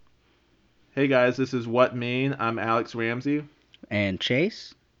Hey guys, this is What Mean. I'm Alex Ramsey, And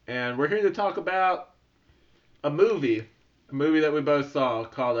Chase, and we're here to talk about a movie that we both saw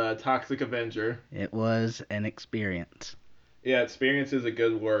called Toxic Avenger. it was an experience. Yeah, experience is a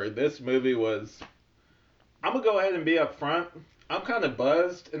good word. This movie was. I'm gonna go ahead and be upfront. I'm kind of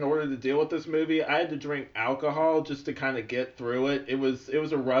buzzed in order to deal with this movie. I had to drink alcohol just to kind of get through it. It was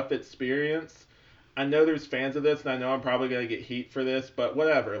a rough experience. I know there's fans of this, and I know I'm probably gonna get heat for this, but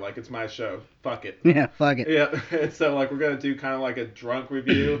whatever. Like it's my show. Fuck it. Yeah, fuck it. Yeah, so like we're gonna do kind of like a drunk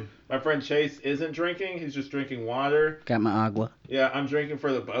review. My friend Chase isn't drinking; he's just drinking water. Got my agua. Yeah, I'm drinking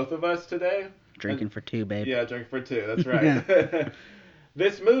for the both of us today. And Drinking for two, babe. yeah, drinking for two. That's Yeah. right.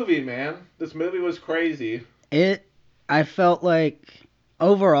 This movie, man, this movie was crazy. It, I felt like,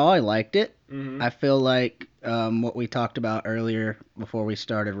 overall, I liked it. Hmm. I feel like what we talked about earlier before we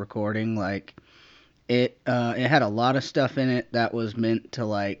started recording, like, it had a lot of stuff in it that was meant to,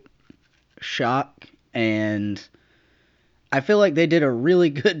 like, shock, and I feel like they did a really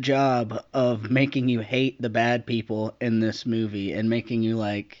good job of making you hate the bad people in this movie and making you,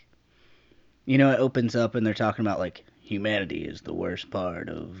 like, it opens up and they're talking about like humanity is the worst part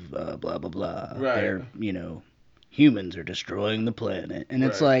of blah blah blah. Right, Humans are destroying the planet, and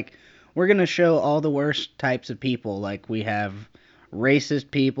it's right. like we're gonna show all the worst types of people. Like we have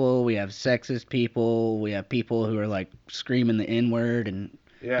racist people, we have sexist people, we have people who are like screaming the N word, and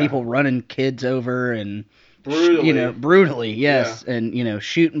Yeah, people running kids over and brutally. brutally, Yeah, yes, and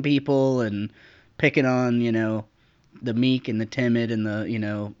shooting people and picking on the meek and the timid and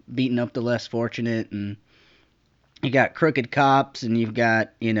the beating up the less fortunate, and you got crooked cops and you've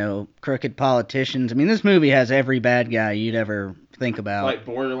got crooked politicians. I mean, this movie has every bad guy you'd ever think about. like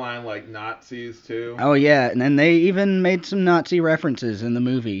borderline like Nazis too. Oh yeah, and then they even made some Nazi references in the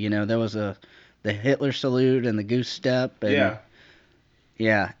movie. There was the Hitler salute and the goose step, and Yeah,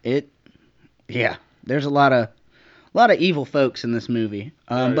 yeah, yeah, there's a lot of evil folks in this movie.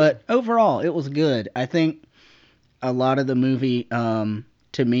 right. But overall, it was good. I think a lot of the movie,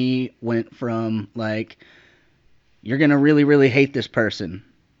 to me, went from like, you're gonna really, really hate this person.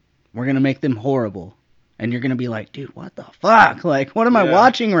 We're gonna make them horrible, and you're gonna be like, dude, what the fuck? Like, what am I Yeah,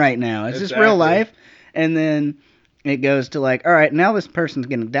 watching right now? Is this real exactly. life? And then it goes to like, all right, now this person's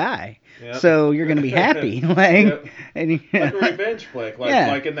gonna die, Yep. so you're gonna be happy, like, Yep. and Like a revenge flick, like yeah,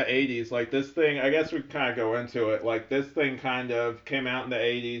 like in the '80s. Like this thing, I guess we kind of go into it. Like this thing kind of came out in the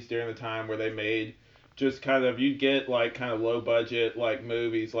 '80s during the time where they made just kind of you'd get like kind of low budget like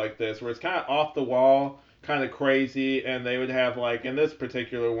movies like this where it's kind of off the wall, kind of crazy, and they would have like in this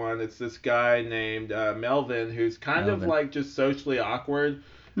particular one, it's this guy named Melvin who's kind of Melvin. like just socially awkward,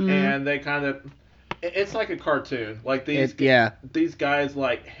 Mm, and they kind of it's like a cartoon. Like yeah, these guys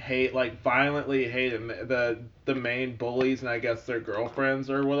like hate like violently hate him. The main bullies and I guess their girlfriends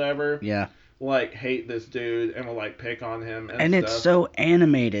or whatever yeah. like hate this dude and will like pick on him and And it's stuff. so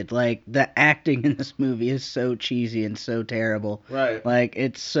animated. Like the acting in this movie is so cheesy and so terrible. Right. Like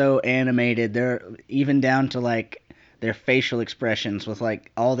it's so animated. They're even down to like their facial expressions with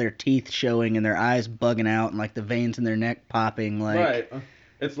like all their teeth showing and their eyes bugging out and like the veins in their neck popping. Like Right.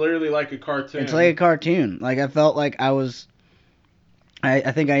 It's literally like a it's like a cartoon. cartoon. Like I felt like I was.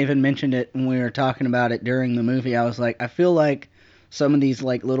 I think I even mentioned it when we were talking about it during the movie. I was like, I feel like some of these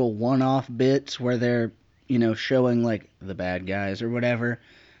like little one-off bits where they're showing like the bad guys or whatever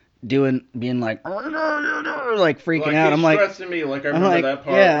being like freaking Like out. he's stressing me. Like I remember that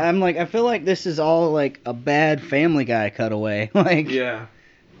part. Yeah, I'm like, I feel like this is all like a bad Family Guy cutaway. Like, Yeah.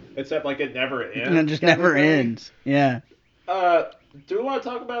 Except like it never and it ends just kind of never thing. ends. Yeah. Uh, do we want to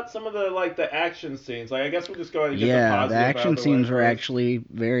talk about some of the like the action scenes? Like I guess we'll just go ahead and get the Yeah, the positive out of action the way scenes were first. actually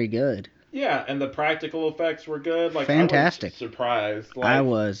very good. Yeah, and the practical effects were good. Like I was Fantastic. surprised. I Like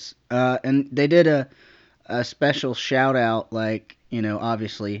was. And they did a special shout out, like,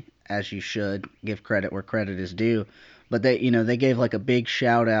 obviously, as you should, give credit where credit is due. But they gave like a big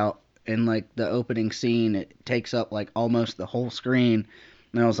shout out in like the opening scene. It takes up like almost the whole screen.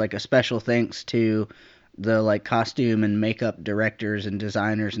 And it was like a special thanks to the like costume and makeup directors and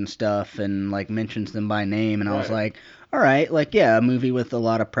designers and stuff, and like mentions them by name. And I was right. like, all right, like, yeah, a movie with a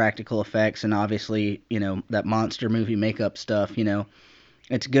lot of practical effects and obviously that monster movie makeup stuff.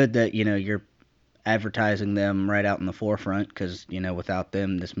 It's good that you're advertising them right out in the forefront, because without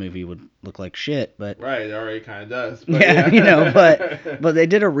them this movie would look like shit. But Right, it already kind of does, but yeah, but yeah. they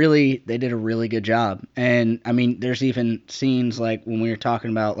did a really good job. And I mean, there's even scenes like when we were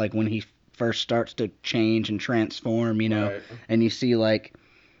talking about like when he first starts to change and transform, Right. and you see like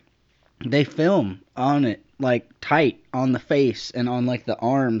they film on it like tight on the face and on like the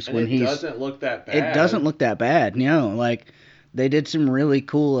arms And when it he's doesn't look that it doesn't bad. look that bad, like they did some really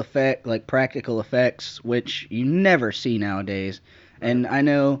cool practical effects, which you never see nowadays. Right. And I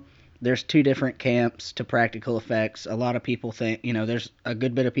know there's two different camps to practical effects. A lot of people think, there's a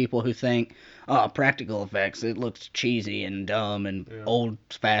good bit of people who think, oh, practical effects, it looks cheesy and dumb and Yeah.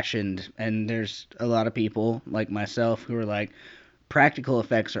 old-fashioned. And there's a lot of people like myself who are like, practical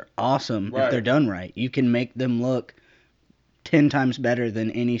effects are awesome if they're Right. done right. You can make them look 10 times better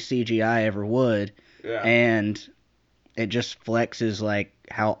than any CGI ever would. Yeah. And it just flexes like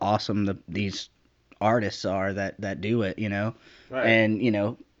how awesome these artists are that do it, Right.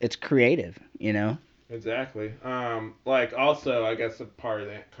 and it's creative, Exactly. Like also, I guess a part of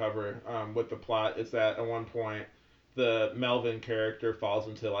that cover with the plot is that at one point the Melvin character falls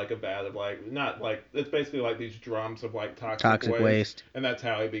into like a vat of like not like it's basically like these drums of like toxic waste, and that's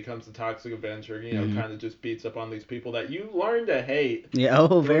how he becomes the Toxic Avenger. Kind of just beats up on these people that you learn to hate. Yeah,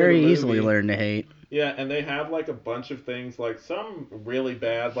 very easily learn to hate. Yeah, and they have like a bunch of things, like some really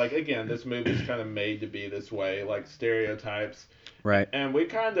bad. Like again, this movie's kind of made to be this way, like stereotypes. Right. And we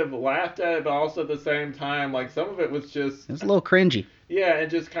kind of laughed at it, but also at the same time, like some of it was just. It's a little cringy. Yeah,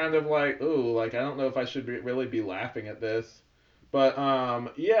 and just kind of like, ooh, like I don't know if I should really be laughing at this. But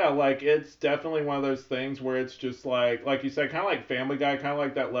yeah, like it's definitely one of those things where it's just like you said, kind of like Family Guy, kind of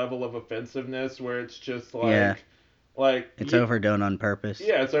like that level of offensiveness where it's just like. Yeah. Like it's overdone on purpose.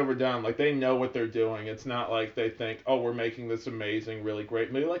 Yeah, it's overdone. Like they know what they're doing. It's not like they think, "Oh, we're making this amazing, really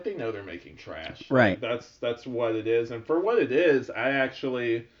great movie." Like they know they're making trash. Right. Like, that's what it is. And for what it is, I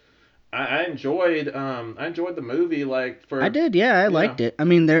enjoyed the movie. Like for I did, yeah, I liked it. I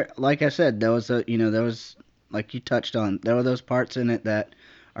mean, like I said, there was like you touched on, there were those parts in it that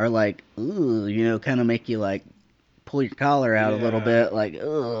are like, ooh, kind of make you like pull your collar out a little bit, like,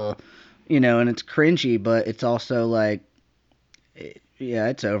 ugh. And it's cringy, but it's also like,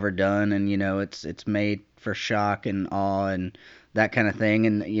 it's overdone, and it's made for shock and awe and that kind of thing,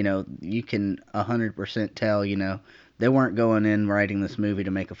 and you can 100% tell, they weren't going in writing this movie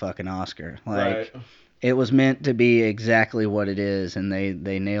to make a fucking Oscar. Like, right. It was meant to be exactly what it is, and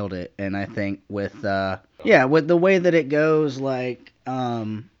they nailed it. And I think with with the way that it goes, like how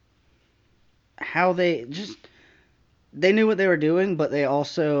they knew what they were doing, but they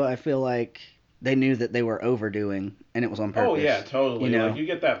also, I feel like, they knew that they were overdoing, and it was on purpose. Oh yeah, totally. Like you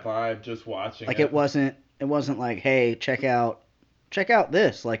get that vibe just watching. Like it wasn't like, hey, check out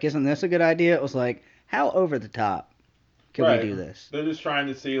this. Like, isn't this a good idea? It was like, how over the top can we do this? They're just trying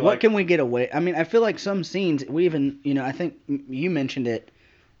to see what can we get away. I mean, I feel like some scenes we even, I think you mentioned it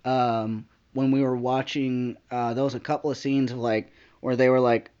when we were watching. There was a couple of scenes of like where they were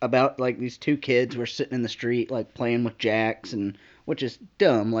like about like these two kids were sitting in the street like playing with jacks, and which is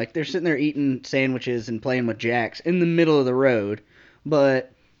dumb. Like they're sitting there eating sandwiches and playing with jacks in the middle of the road.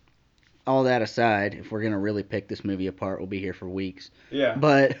 But all that aside, if we're gonna really pick this movie apart, we'll be here for weeks. Yeah.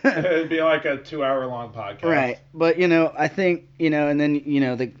 But it'd be like a 2-hour long podcast. Right. But I think and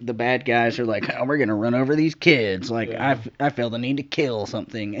then the bad guys are like, oh, we're gonna run over these kids. Like I feel the need to kill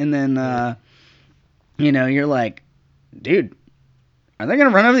something, and then you're like, dude, are they gonna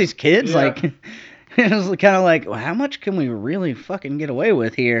run over these kids? Yeah. Like. It was kind of like, well, how much can we really fucking get away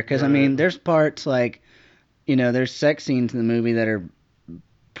with here? Because, I mean, there's parts like, there's sex scenes in the movie that are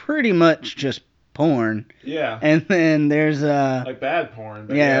pretty much just porn. Yeah. And then there's like bad porn.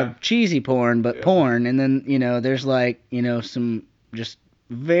 But cheesy porn, but porn. And then there's like some just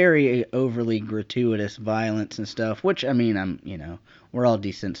very overly gratuitous violence and stuff. Which I mean, we're all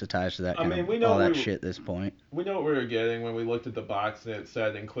desensitized to that kind of all that shit at this point. We know what we were getting when we looked at the box and it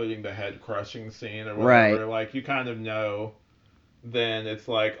said including the head crushing scene or whatever. Right. Like you kind of know. Then it's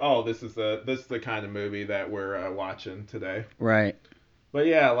like, oh, this is the kind of movie that we're watching today. Right. But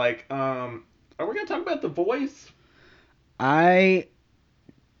yeah, like, are we gonna talk about The Voice? I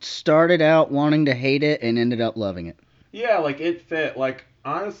started out wanting to hate it and ended up loving it. Yeah, like it fit. Like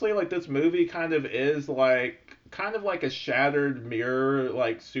honestly, like this movie kind of is like a shattered mirror,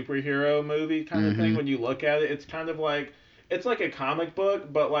 like superhero movie kind of thing. When you look at it, it's kind of like it's like a comic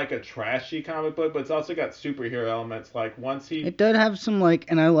book, but like a trashy comic book. But it's also got superhero elements. Like it does have some like,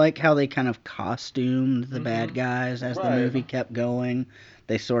 and I like how they kind of costumed the bad guys as the movie kept going.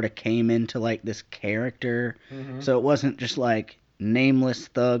 They sort of came into like this character, so it wasn't just like nameless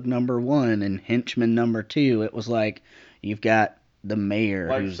thug number 1 and henchman number 2. It was like you've got the mayor,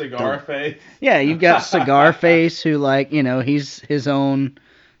 like who's Cigar Face. Yeah, you've got Cigar Face, who like he's his own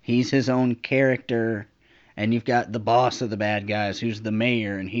character. And you've got the boss of the bad guys, who's the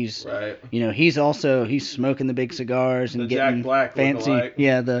mayor, and he's he's smoking the big cigars and the getting Jack Black fancy. Lookalike.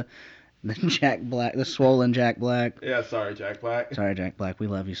 Yeah, The Jack Black, the swollen Jack Black. Yeah, sorry, Jack Black. Sorry, Jack Black. We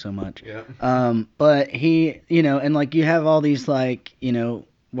love you so much. Yeah. But he, and like you have all these like,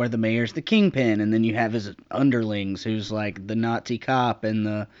 where the mayor's the kingpin, and then you have his underlings, who's like the Nazi cop and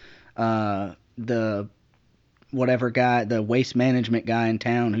the whatever guy, the waste management guy in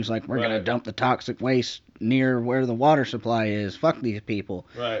town, who's like, we're gonna Right. dump the toxic waste near where the water supply is. Fuck these people.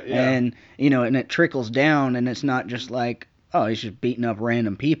 Right. Yeah. And and it trickles down, and it's not just like, oh, he's just beating up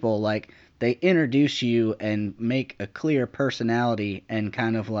random people. Like they introduce you and make a clear personality, and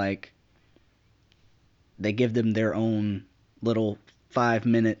kind of like they give them their own little 5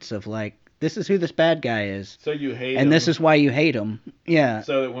 minutes of like, this is who this bad guy is, So you hate and him. this is why you hate him. Yeah.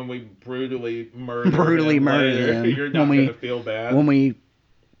 So that when we brutally murder Brutally him murder later, them. you're not gonna feel bad. When we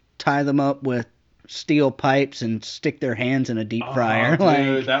tie them up with steel pipes and stick their hands in a deep fryer. Dude,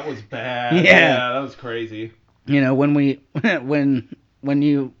 Like, that was bad. Yeah. That was crazy. When we when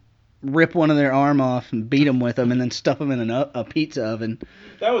you rip one of their arm off and beat them with them and then stuff them in a pizza oven.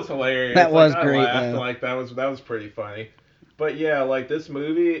 That was hilarious. That was I great, laughed, though. like that was pretty funny. But yeah, like this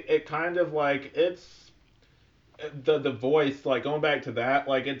movie, it kind of like it's the voice, like going back to that,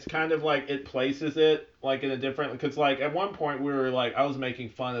 like it's kind of like it places it like in a different, because like at one point we were like, I was making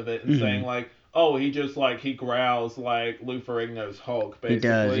fun of it and saying like, oh, he just like he growls like Lou Ferrigno's Hulk basically. He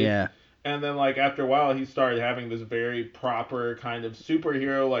does, yeah. And then like after a while he started having this very proper kind of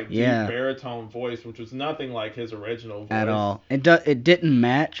superhero like deep baritone voice, which was nothing like his original voice At all. It didn't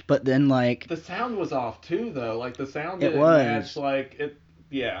match, but then like the sound was off too though. Like the sound It didn't was. match like it.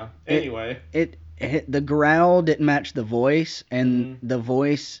 Yeah. Anyway. the growl didn't match the voice, and the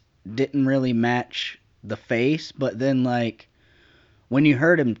voice didn't really match the face, but then like when you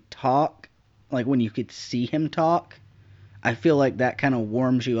heard him talk, like when you could see him talk, I feel like that kind of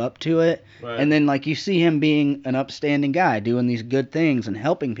warms you up to it. Right. And then like you see him being an upstanding guy, doing these good things and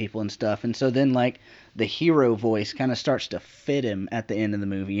helping people and stuff, and so then like the hero voice kind of starts to fit him at the end of the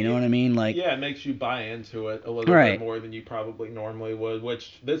movie. You know what I mean? Like, yeah, it makes you buy into it a little Right. bit more than you probably normally would.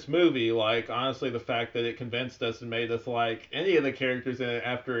 Which this movie, like honestly, the fact that it convinced us and made us like any of the characters in it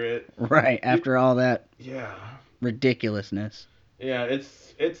after it. right after all that Yeah. ridiculousness. Yeah,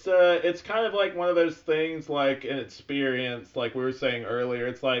 it's kind of like one of those things like an experience, like we were saying earlier.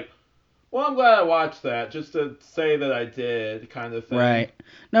 It's like, well, I'm glad I watched that just to say that I did, kind of thing. Right.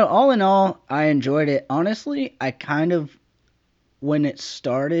 No, all in all, I enjoyed it. Honestly, I kind of, when it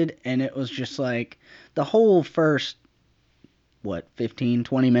started and it was just like the whole first 15,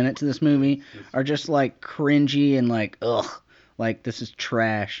 20 minutes of this movie are just like cringy and like, ugh, like this is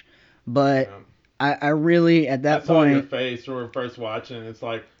trash. But Yeah. I really at that I saw your point face when we were first watching. It's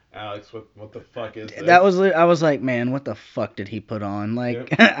like, Alex, what the fuck is this? I was like, man, what the fuck did he put on?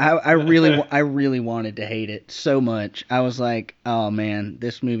 Like, I really wanted to hate it so much. I was like, oh man,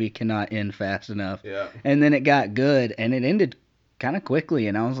 this movie cannot end fast enough. Yeah. And then it got good, and it ended kind of quickly,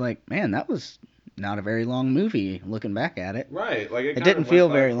 and I was like, man, that was not a very long movie. Looking back at it, Right. Like it didn't feel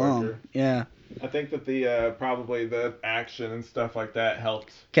very long. quicker. Yeah, I think that the probably the action and stuff like that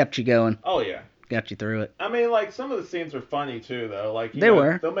helped. kept you going, Oh yeah. got you through it. I mean, like some of the scenes are funny too, though. Like They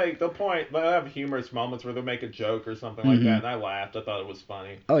were. They'll have humorous moments where they'll make a joke or something like that, and I laughed. I thought it was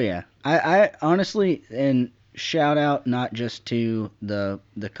funny. Oh yeah, I honestly, and shout out not just to the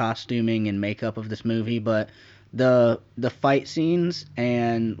costuming and makeup of this movie, but the fight scenes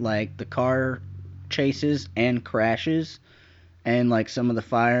and like the car chases and crashes and like some of the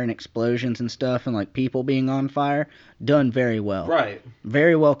fire and explosions and stuff and like people being on fire, done very well. Right.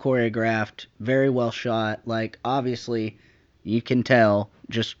 Very well choreographed, very well shot. Like obviously you can tell,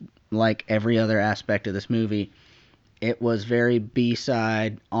 just like every other aspect of this movie, it was very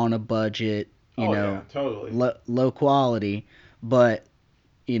B-side, on a budget, Yeah, totally. low quality, but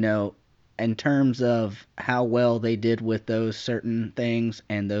in terms of how well they did with those certain things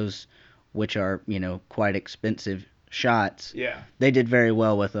and those which are quite expensive shots, Yeah. they did very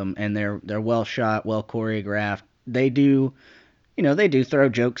well with them, and they're well shot, well choreographed. They do throw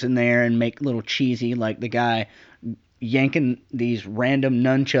jokes in there and make little cheesy, like the guy yanking these random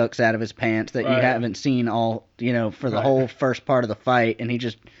nunchucks out of his pants that you Right. haven't seen all for the Right. whole first part of the fight, and he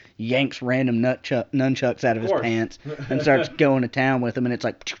just yanks random nunchucks out of his course. pants and starts going to town with them, and it's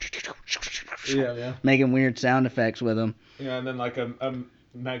like Yeah. making weird sound effects with them. Yeah, and then like a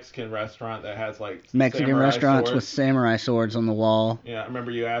Mexican restaurant that has like Mexican samurai restaurants with swords. samurai swords on the wall. Yeah, I remember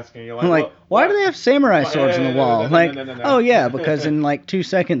you asking. You're like, I'm like, well, why what? do they have samurai Well, swords on the wall? no, Like, no. oh yeah, because in like 2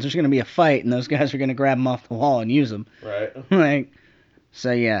 seconds there's gonna be a fight, and those guys are gonna grab them off the wall and use them. Right. Like,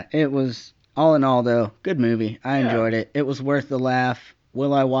 so yeah, it was all in all though, good movie. I Yeah. enjoyed it. It was worth the laugh.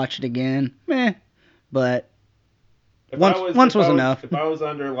 Will I watch it again? Meh, but Once was enough. If I was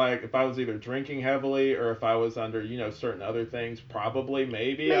under like if I was either drinking heavily or if I was under certain other things, probably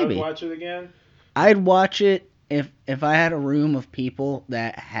maybe I would Maybe. watch it again. I'd watch it if I had a room of people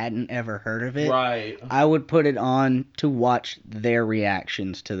that hadn't ever heard of it. Right. I would put it on to watch their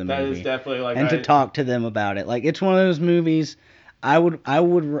reactions to the That movie is definitely like and to talk to them about it. Like it's one of those movies I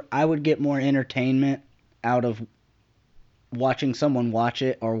would get more entertainment out of watching someone watch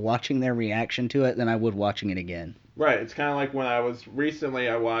it or watching their reaction to it than I would watching it again. Right. It's kind of like when I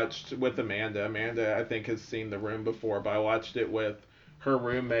watched with Amanda. Amanda, I think, has seen The Room before, but I watched it with her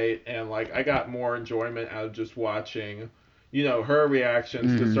roommate, and like I got more enjoyment out of just watching, her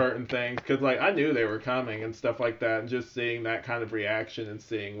reactions to certain things, because like I knew they were coming and stuff like that, and just seeing that kind of reaction and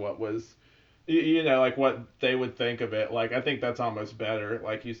seeing what was, like what they would think of it. Like I think that's almost better,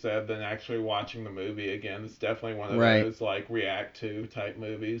 like you said, than actually watching the movie again. It's definitely one of Right. those like react to type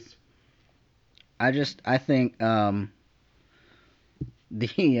movies. I think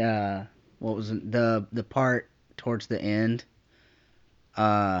the what was it? The part towards the end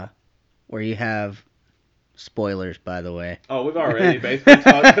where you have spoilers, by the way. Oh, we've already basically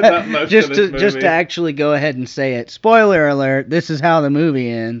talked about most just of this to movie. just to actually go ahead and say it. Spoiler alert, this is how the movie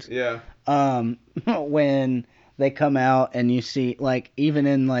ends. Yeah. When they come out and you see, like, even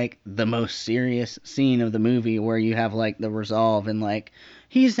in like the most serious scene of the movie where you have like the resolve and like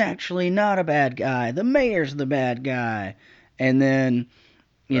he's actually not a bad guy, the mayor's the bad guy, and then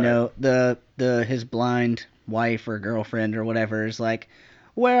the his blind wife or girlfriend or whatever is like,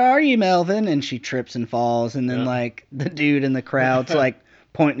 where are you, Melvin? And she trips and falls, and then like the dude in the crowd's like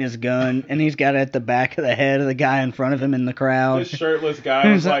pointing his gun, and he's got it at the back of the head of the guy in front of him in the crowd. This shirtless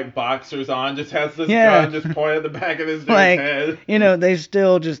guy with like boxers on just has this gun just pointed at the back of his dude's head. They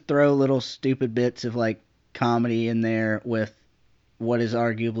still just throw little stupid bits of like comedy in there with what is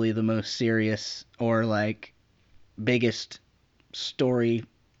arguably the most serious or like biggest story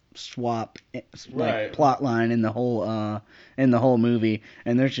swap like plot line in the whole movie,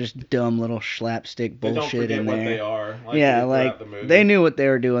 and there's just dumb little slapstick bullshit in there. What they are. Like they knew what they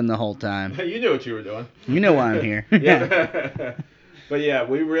were doing the whole time. You knew what you were doing. You know why I'm here. Yeah. But yeah,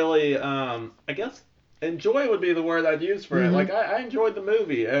 we really I guess enjoy would be the word I'd use for it. Like I enjoyed the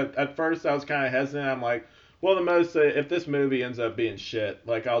movie. At first I was kind of hesitant. I'm like, well, the most if this movie ends up being shit,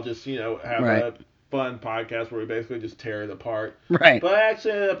 like I'll just have a fun podcast where we basically just tear it apart. Right. But I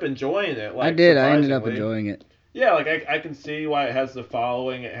actually ended up enjoying it. Like, I did. I ended up enjoying it. Yeah, like I can see why it has the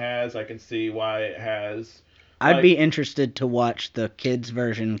following it has. I can see why it has. I'd be interested to watch the kids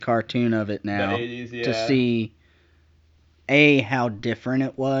version cartoon of it now. The 80s, to see A, how different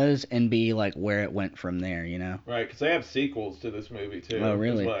it was, and B, like where it went from there, Right, because they have sequels to this movie too. Oh,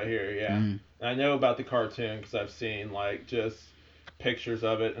 really? Is what I hear, yeah. I know about the cartoon because I've seen like just pictures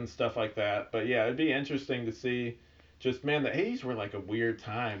of it and stuff like that. But yeah, it'd be interesting to see. Just, man, the 80s were like a weird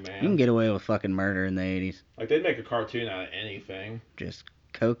time, man. You can get away with fucking murder in the 80s. Like, they'd make a cartoon out of anything. Just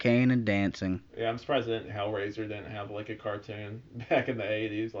cocaine and dancing. Yeah, I'm surprised Hellraiser didn't have like a cartoon back in the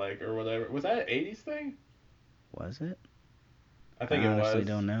 80s, like, or whatever. Was that an 80s thing? Was it? I think it was. I honestly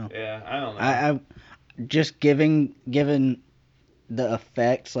don't know. Yeah, I don't know. I just given the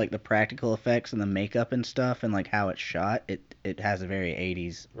effects, like the practical effects and the makeup and stuff, and like how it's shot, it has a very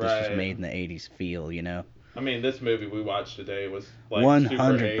 80s, this was made in the 80s feel, I mean, this movie we watched today was like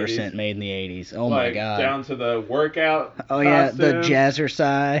 100% made in the 80s. Oh my god. Down to the workout. Oh yeah, the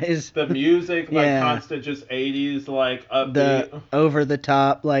jazzercise. The music, like constant just 80s, like upbeat. The over the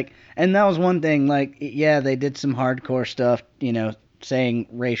top, like, and that was one thing, like, yeah, they did some hardcore stuff, saying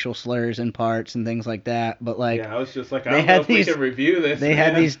racial slurs in parts and things like that, but like, yeah, I was just like, I don't know if we can review this. They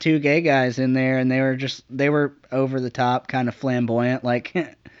had these two gay guys in there, and they were over the top, kind of flamboyant,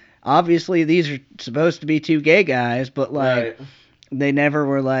 like. Obviously, these are supposed to be two gay guys, but like they never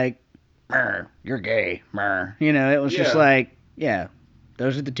were like, "You're gay." It was just like, yeah,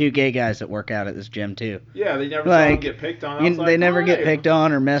 those are the two gay guys that work out at this gym too. Yeah, they never saw them get picked on. They never get picked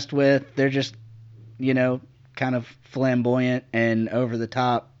on or messed with. They're just, kind of flamboyant and over the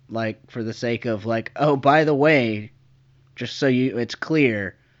top, like for the sake of like, oh, by the way, just so it's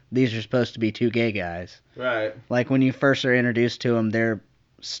clear, these are supposed to be two gay guys. Right. Like when you first are introduced to them, they're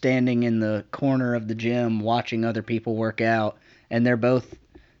standing in the corner of the gym watching other people work out, and they're both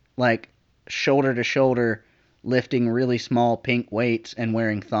like shoulder to shoulder lifting really small pink weights and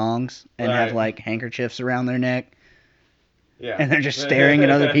wearing thongs and have like handkerchiefs around their neck. Yeah. And they're just staring at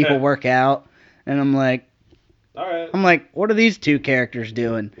other people work out, and I'm like, all right. I'm like, what are these two characters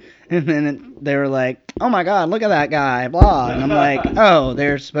doing? And then they were like, oh my god, look at that guy, blah. And I'm like, oh,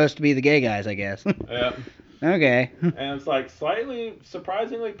 they're supposed to be the gay guys, I guess. Yeah. Okay. And it's like slightly,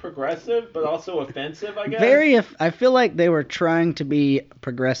 surprisingly progressive, but also offensive, I guess. I feel like they were trying to be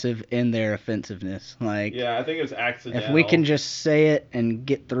progressive in their offensiveness. Like, Yeah, I think it was if we can accidental. just say it and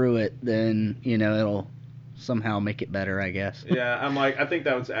get through it, then, it'll somehow make it better, I guess. Yeah, I'm like, I think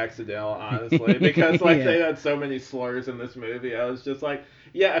that was accidental, honestly, because like Yeah. they had so many slurs in this movie. I was just like,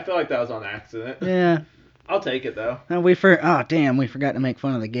 yeah, I feel like that was on accident. Yeah. I'll take it though. Oh damn, we forgot to make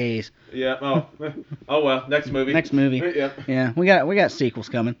fun of the gays. Yeah. Oh. Oh well. Next movie. Next movie. Yep. Yeah, we got sequels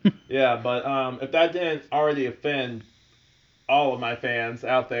coming. Yeah, but if that didn't already offend all of my fans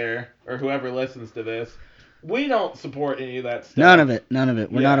out there or whoever listens to this, we don't support any of that None stuff. of it. None of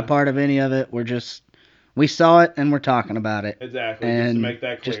it. We're not a Yeah. part of any of it. We saw it and we're talking about it. Exactly. Just to And make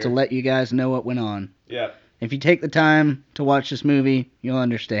that clear. just to let you guys know what went on. Yeah. If you take the time to watch this movie, you'll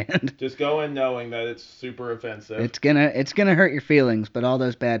understand. Just go in knowing that it's super offensive. It's gonna hurt your feelings, but all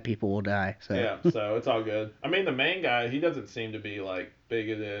those bad people will die. So. Yeah, so it's all good. I mean, the main guy, he doesn't seem to be like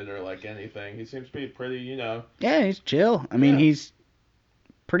bigoted or like anything. He seems to be pretty, Yeah, he's chill. I mean, Yeah. he's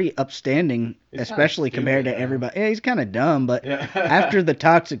pretty upstanding, He's kinda especially compared to stupid, though. everybody. Yeah, he's kind of dumb, but Yeah. after the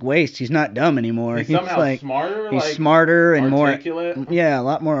toxic waste, he's not dumb anymore. He's somehow like smarter, he's like smarter and articulate. yeah, a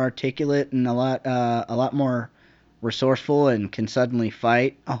lot more articulate and a lot more resourceful and can suddenly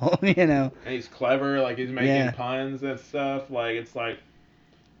fight. Oh, And he's clever, like he's making Yeah. puns and stuff. Like it's like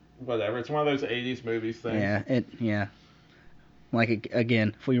whatever. It's one of those '80s movies things. Yeah. Like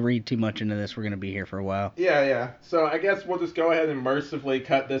again, if we read too much into this, we're gonna be here for a while. Yeah. So I guess we'll just go ahead and mercifully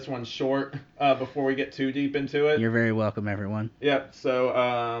cut this one short before we get too deep into it. You're very welcome, everyone. Yep.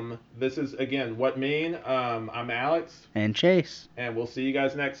 So this is again What Mean. I'm Alex, And Chase, and we'll see you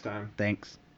guys next time. thanks.